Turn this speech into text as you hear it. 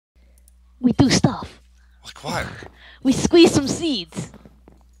We do stuff. Like what? We squeeze some seeds.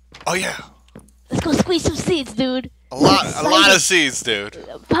 Oh yeah. Let's go squeeze some seeds, dude. A lot of seeds, dude.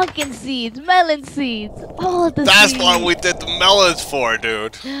 Pumpkin seeds, melon seeds, all the That's seeds. what we did the melons for,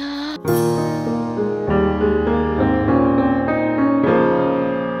 dude.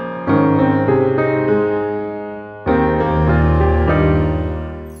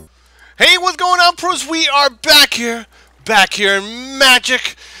 Hey, what's going on, pros? We are back here in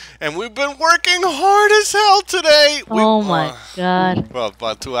Magic, and we've been working hard as hell today. Oh my god. Well,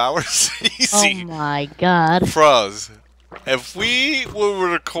 about 2 hours. Oh Easy. my god. Pros, if we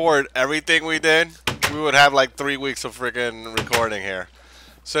would record everything we did, we would have like 3 weeks of freaking recording here.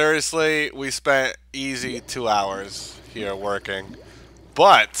 Seriously, we spent easy 2 hours here working,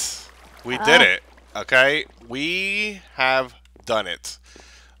 but we did it. Okay, we have done it.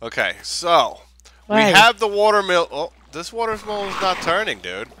 Okay, so we have the watermill. Oh, this watermill is not turning,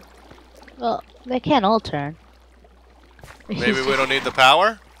 dude. Well, they can't all turn. Maybe we don't need the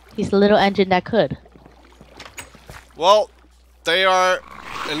power? He's the little engine that could. Well, they are.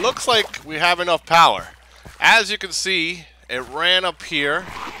 It looks like we have enough power. As you can see, it ran up here.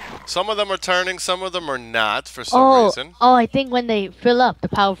 Some of them are turning, some of them are not for some reason. Oh, I think when they fill up, the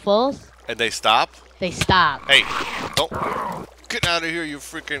power falls. And they stop? They stop. Hey, don't. Get out of here, you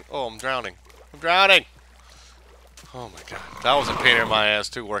freaking... Oh, I'm drowning. I'm drowning. Oh, my God. That was a pain in my ass,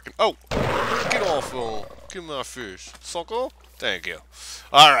 too, working. Oh, get off. Give me a fish. Sucker? Thank you.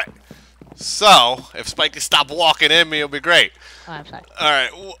 All right. So, if Spikey stopped walking in me, it'll be great. Oh, I'm sorry. All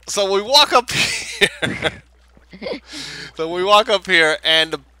right. So, we walk up here.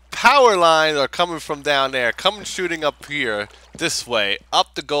 And the power lines are coming from down there. Coming shooting up here this way.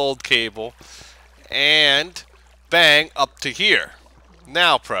 Up the gold cable. And... bang, up to here.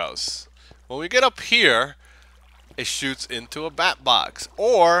 Now, pros, when we get up here, it shoots into a bat box.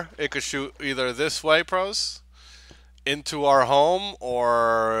 Or it could shoot either this way, pros, into our home,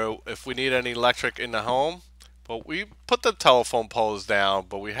 or if we need any electric in the home. But we put the telephone poles down,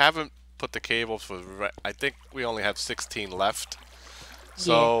 but we haven't put the cables for, I think we only have 16 left.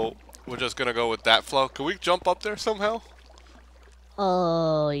 So we're just going to go with that flow. Can we jump up there somehow?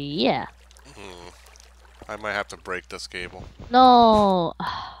 Oh, yeah. I might have to break this cable. No.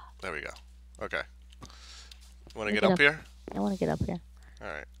 There we go. Okay. You want to get up here? I want to get up here.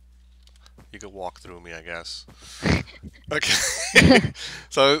 Alright. You could walk through me, I guess. Okay.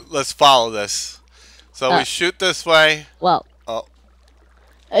 So, let's follow this. So, we shoot this way. Well. Oh.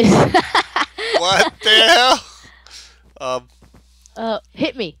 What the hell?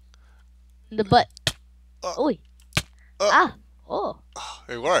 Hit me. In the butt. Oi. Oh.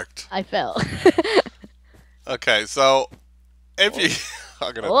 It worked. I fell. Okay, so if you...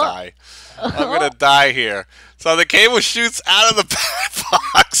 I'm gonna die. I'm gonna die here. So the cable shoots out of the bat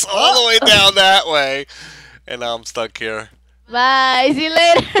box all the way down that way. And now I'm stuck here. Bye. See you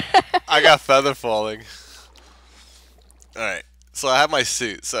later. I got feather falling. Alright, so I have my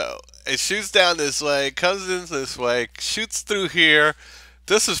suit. So it shoots down this way, comes in this way, shoots through here.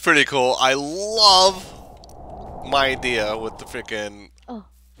 This is pretty cool. I love my idea with the freaking...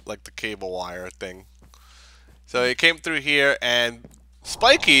 like the cable wire thing. So it came through here, and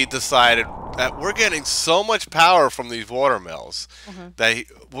Spikey decided that we're getting so much power from these water mills that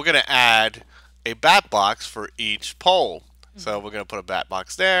we're going to add a bat box for each pole. So we're going to put a bat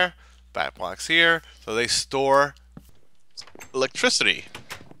box there, bat box here, so they store electricity.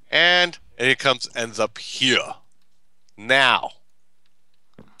 And it ends up here. Now,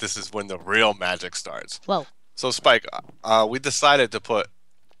 this is when the real magic starts. Whoa. So Spike, we decided to put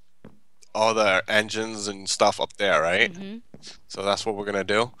all the engines and stuff up there, right? So that's what we're gonna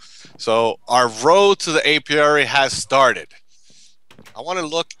do. So our road to the apiary has started. I want to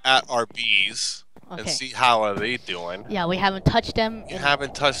look at our bees and see how are they doing. Yeah, we haven't touched them. We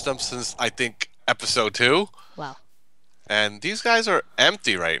haven't touched them since I think episode 2. Wow. And these guys are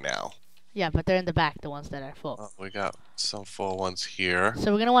empty right now. Yeah, but they're in the back, the ones that are full. Oh, we got some full ones here.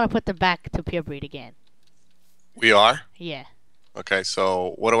 So we're gonna want to put them back to pure breed again. We are? Yeah. Okay,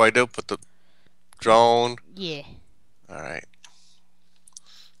 so what do I do? Put the drone. Yeah. Alright.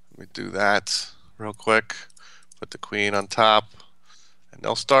 Let me do that real quick. Put the queen on top. And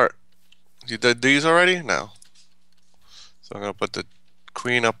they'll start. You did these already? No. So I'm going to put the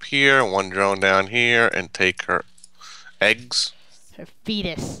queen up here, one drone down here, and take her eggs. Her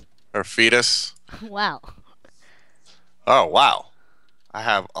fetus. Her fetus. Wow. Oh, wow. I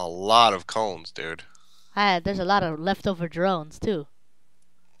have a lot of cones, dude. There's a lot of leftover drones, too.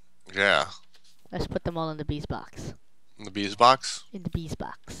 Yeah. Let's put them all in the bees box. In the bees box? In the bees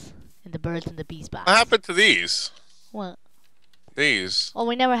box. In the birds in the bees box. What happened to these? What? These. Oh,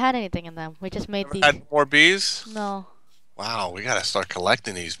 we never had anything in them. We just made Never these. had more bees? No. Wow, we gotta start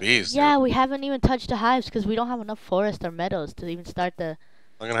collecting these bees, Yeah, dude. we haven't even touched the hives because we don't have enough forest or meadows to even start the...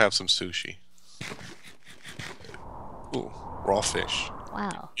 I'm gonna have some sushi. Ooh, raw fish.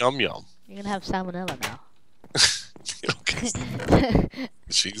 Wow. Yum yum. You're gonna have salmonella now. Okay.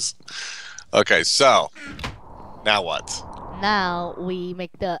 Jeez. Okay, so now what? Now we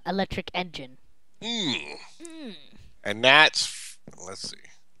make the electric engine. Hmm. Mm. And that's let's see.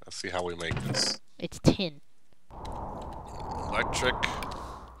 Let's see how we make this. It's tin. Electric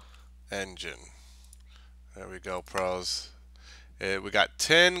engine. There we go, pros. We got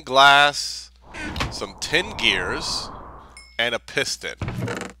tin, glass, some tin gears, and a piston.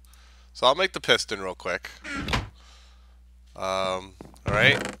 So I'll make the piston real quick. All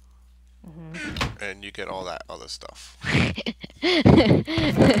right. And you get all that other stuff.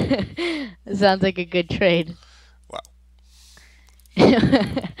 Sounds like a good trade. Wow. What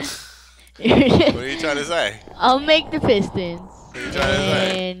What are you trying to say? I'll make the pistons. What are you trying to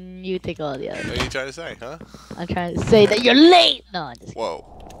say? And you take all the others. What are you trying to say, huh? I'm trying to say that you're late. No, I'm just kidding. Whoa.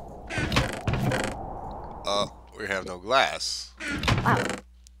 We have no glass. Wow.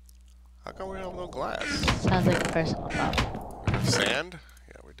 How come we have no glass? Sounds like a personal problem. We have sand?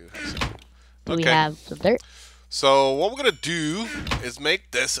 Yeah, we do have sand. Do we have some dirt? So what we're gonna do is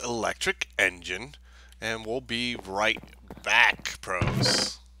make this electric engine, and we'll be right back,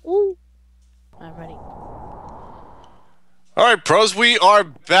 pros. Ooh. I'm ready. All right, pros, we are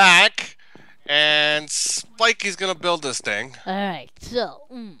back, and Spikey's gonna build this thing. Alright, so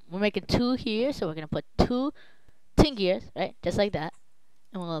we're making 2 here, so we're gonna put 2 tin gears, right? Just like that.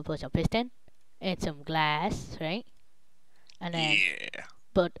 And we're gonna put some piston and some glass, right? And then Yeah.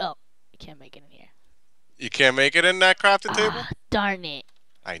 but oh, you can't make it in here. You can't make it in that crafting table? Ah, darn it.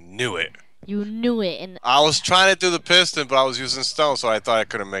 I knew it. You knew it, and I was trying to do the piston, but I was using stone, so I thought I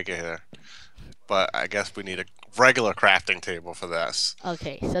couldn't make it here. But I guess we need a regular crafting table for this.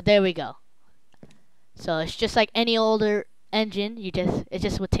 okay, so there we go. So it's just like any older engine, it's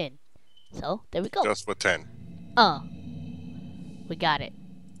just with tin. So there we go. Just with 10. We got it.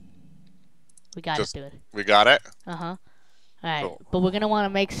 We got Just- it, dude. We got it? Uh-huh. Alright, Cool. but we're gonna wanna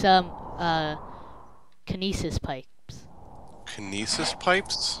make some kinesis pipes. Kinesis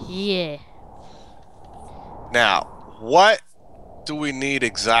pipes? Yeah. Now, what do we need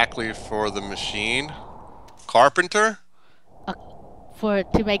exactly for the machine? Carpenter?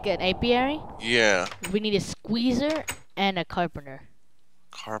 To make an apiary, Yeah. we need a squeezer and a carpenter.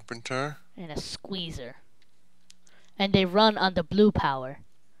 Carpenter? And a squeezer. And they run on the blue power.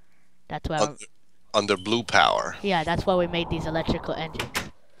 That's why Under blue power. yeah, that's why we made these electrical engines.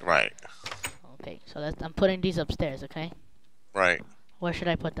 Right. Okay, so I'm putting these upstairs, okay? Right. Where should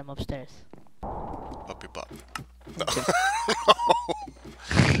I put them upstairs? Puppy pup. No.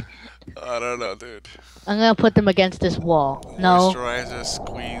 I don't know, dude. I'm gonna put them against this wall. No. Moisturizer,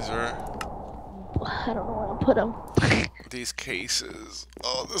 squeezer. I don't know where to put them. These cases.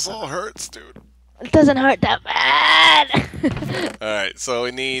 Oh, this all hurts, dude. It doesn't hurt that bad. Alright, so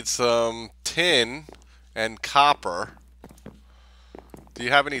we need some tin and copper. Do you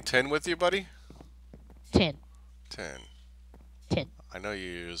have any tin with you, buddy? Tin. Tin. Tin. I know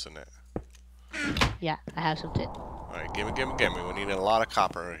you're using it. Yeah, I have some tin. Alright, gimme. We need a lot of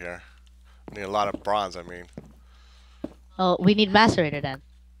copper here. We need a lot of bronze, I mean. Oh, we need macerator then.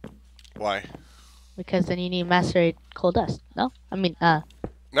 Why? Because then you need macerate coal dust. No? I mean,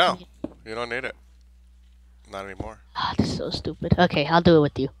 No, you don't need it. Not anymore. this is so stupid. Okay, I'll do it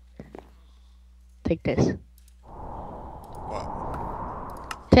with you. Take this. What?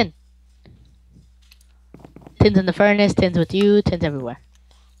 Tin. Tin's in the furnace, tin's with you, tin's everywhere.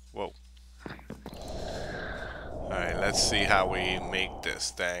 Whoa. Alright, let's see how we make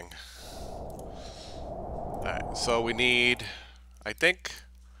this thing. Alright, so we need, I think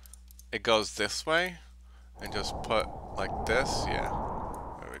it goes this way, and just put like this, yeah.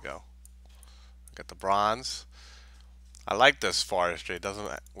 There we go. Get the bronze. I like this forestry.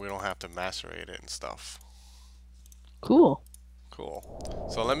 We don't have to macerate it and stuff. Cool. Cool.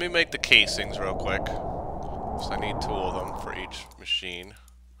 So let me make the casings real quick. So I need 2 of them for each machine.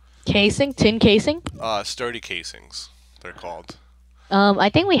 Casing? Tin casing? Sturdy casings, they're called. I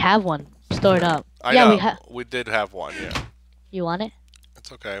think we have one stored up. I yeah, know. We did have one, yeah. You want it?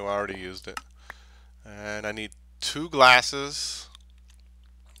 It's okay, we already used it. And I need 2 glasses.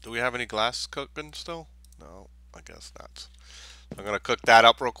 Do we have any glass cooking still? No, I guess not. I'm gonna cook that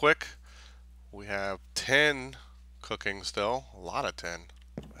up real quick. We have 10 cooking still. A lot of 10.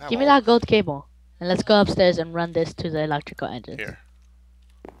 Give me that gold cable. And let's go upstairs and run this to the electrical engine. Here.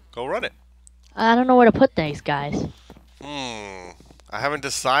 Go run it. I don't know where to put these guys. I haven't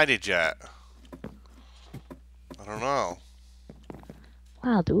decided yet. I don't know.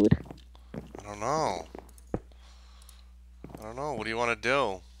 Wow, dude. I don't know. I don't know. What do you want to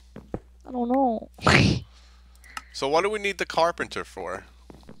do? I don't know. So what do we need the carpenter for?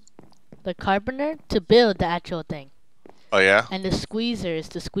 The carpenter to build the actual thing. Oh, yeah? And the squeezer is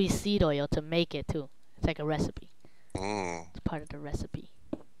to squeeze seed oil to make it too. It's like a recipe. Mm. It's part of the recipe.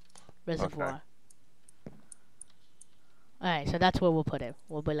 Reservoir. Okay. Alright, so that's where we'll put it.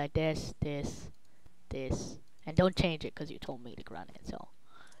 We'll be like this, this, this. And don't change it because you told me to run it. So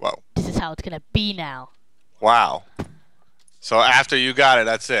Whoa. this is how it's going to be now. Wow. So after you got it,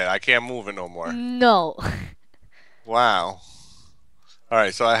 that's it. I can't move it no more. No. Wow. All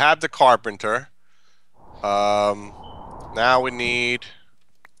right, so I have the carpenter. Now we need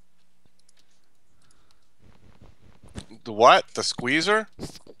the what? The squeezer?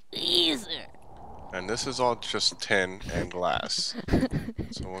 Squeezer. And this is all just tin and glass.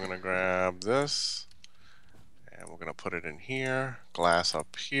 So we're gonna grab this, and we're gonna put it in here. Glass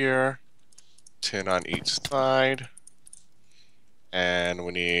up here, tin on each side, and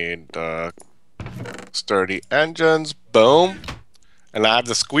we need the sturdy engines. Boom. And I have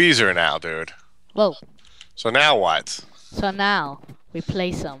the squeezer now, dude. Whoa. So now what? So now we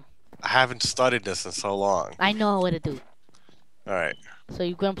place them. I haven't studied this in so long. I know what to do. Alright. So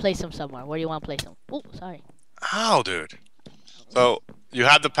you're going to place them somewhere. Where do you want to place them? Oh, sorry. Ow, dude. So, you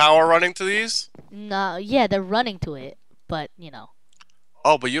have the power running to these? No, yeah, they're running to it. But, you know.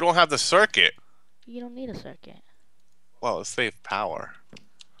 Oh, but you don't have the circuit. You don't need a circuit. Well, it's safe power.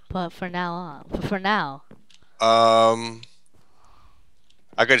 But for now on. For now.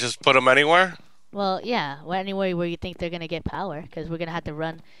 I could just put them anywhere? Well, yeah. Well, anywhere where you think they're going to get power. Because we're going to have to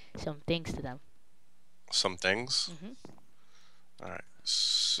run some things to them. Some things? Mm-hmm. Alright,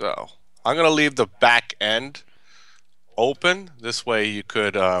 so I'm going to leave the back end open. This way you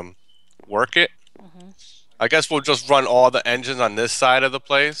could work it. Mm-hmm. I guess we'll just run all the engines on this side of the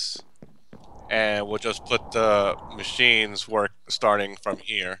place. And we'll just put the machines work starting from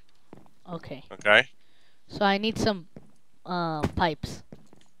here. Okay. Okay? So I need some pipes.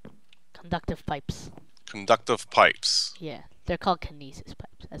 Conductive pipes. Conductive pipes. Yeah. They're called kinesis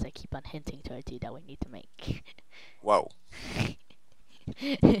pipes. As I keep on hinting towards you that we need to make. Whoa.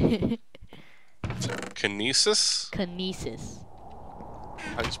 Kinesis? Kinesis.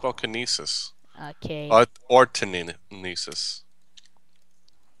 How do you spell kinesis? Okay. Or kinesis.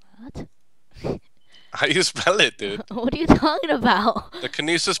 What? How do you spell it, dude? What are you talking about? The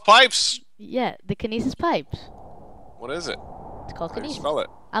kinesis pipes. Yeah, the kinesis pipes. What is it? It's called How do you kinesis. spell it?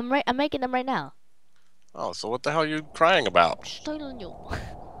 I'm making them right now. Oh, so what the hell are you crying about?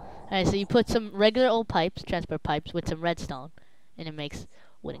 Alright, so you put some regular old pipes, transport pipes, with some redstone, and it makes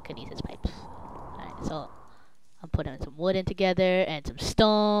wooden kinesis pipes. Alright, so I'm putting some wood in together and some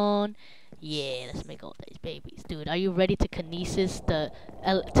stone. Yeah, let's make all these babies. Dude, are you ready to kinesis the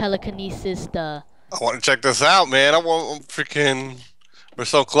telekinesis the... I want to check this out, man. I'm freaking... We're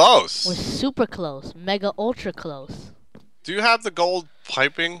so close. We're super close. Mega ultra close. Do you have the gold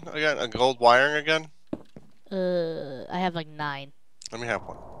piping again? Gold wiring again? I have like 9. Let me have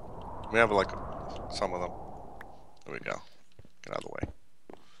one. Let me have like some of them. There we go. Get out of the way.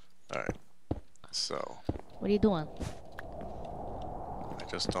 Alright. So... What are you doing? I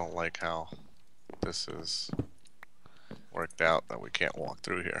just don't like how this is worked out that we can't walk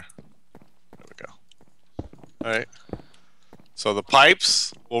through here. There we go. Alright. So the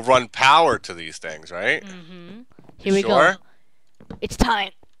pipes will run power to these things, right? Mm-hmm. Here we go. It's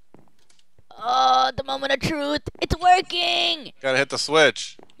time. Oh, the moment of truth. It's working. Gotta hit the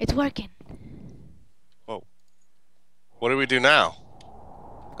switch. It's working. Whoa. What do we do now?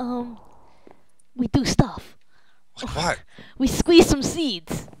 We do stuff. Like what? We squeeze some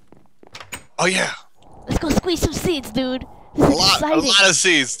seeds. Oh yeah. Let's go squeeze some seeds, dude. This is exciting. A lot of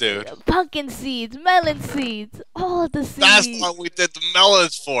seeds, dude. Pumpkin seeds, melon seeds, all of the seeds. That's what we did the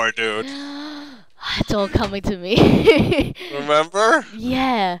melons for, dude. It's all coming to me. Remember?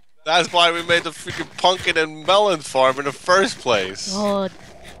 Yeah. That's why we made the freaking pumpkin and melon farm in the first place. Oh,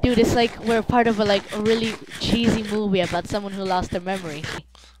 dude, it's like we're part of a really cheesy movie about someone who lost their memory.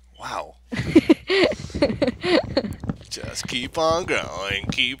 Wow. Just keep on growing,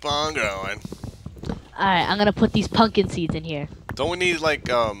 keep on growing. Alright, I'm gonna put these pumpkin seeds in here. Don't we need like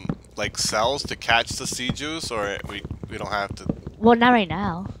cells to catch the seed juice, or we don't have to? Well, not right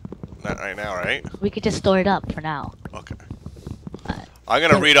now. Not right now, right? We could just store it up for now. Okay. I'm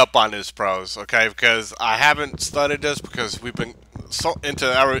gonna read up on this, pros, okay? Because I haven't studied this because we've been so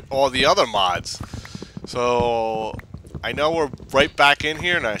into all the other mods. So I know we're right back in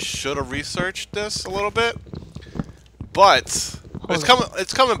here, and I should have researched this a little bit. But Hold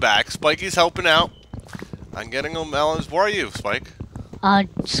it's coming back. Spikey's helping out. I'm getting them melons. Where are you, Spike?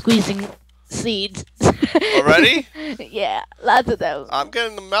 Squeezing seeds. Already? Yeah, lots of them. I'm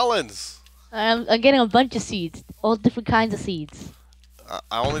getting the melons. I'm getting a bunch of seeds, all different kinds of seeds.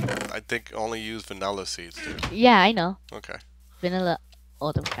 I think only use vanilla seeds, dude. Yeah, I know. Okay. Vanilla,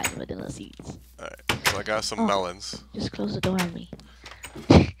 all different kinds of vanilla seeds. Alright, so I got some melons. Just close the door on me.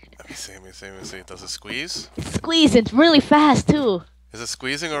 Let me see. Does it squeeze? It's squeezing. It's really fast too. Is it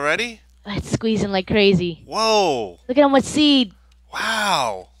squeezing already? It's squeezing like crazy. Whoa! Look at how much seed.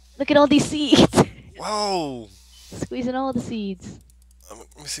 Wow! Look at all these seeds. Whoa! Squeezing all the seeds. Let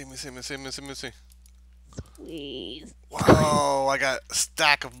me see. Squeeze. Whoa! I got a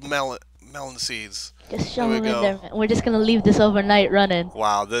stack of melon seeds. Just shove There them we in go. there. We're just gonna leave this overnight running.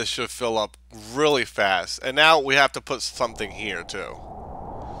 Wow, this should fill up really fast. And now we have to put something here too.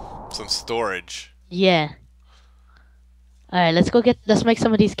 Some storage. Yeah. Alright, let's make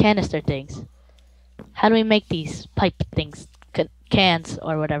some of these canister things. How do we make these pipe things? Cans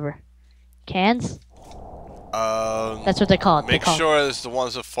or whatever. Cans? That's what they're called. Make sure it's the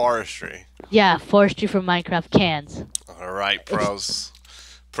ones of forestry. Yeah, forestry for Minecraft cans. Alright, pros.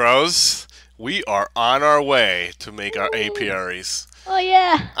 Pros, we are on our way to make our apiaries. Oh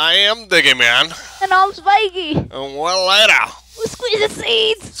yeah. I am Diggy Man. And I'm Spikey. And well later. We're squeezing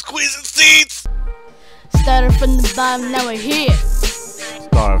seeds. Squeezing seeds! Started from the bottom, now we're here.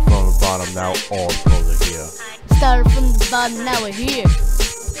 Starting from the bottom, now all the pros are here. Started from the bottom, now we're here.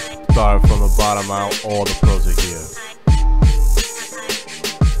 Starting from the bottom, now all the pros are here.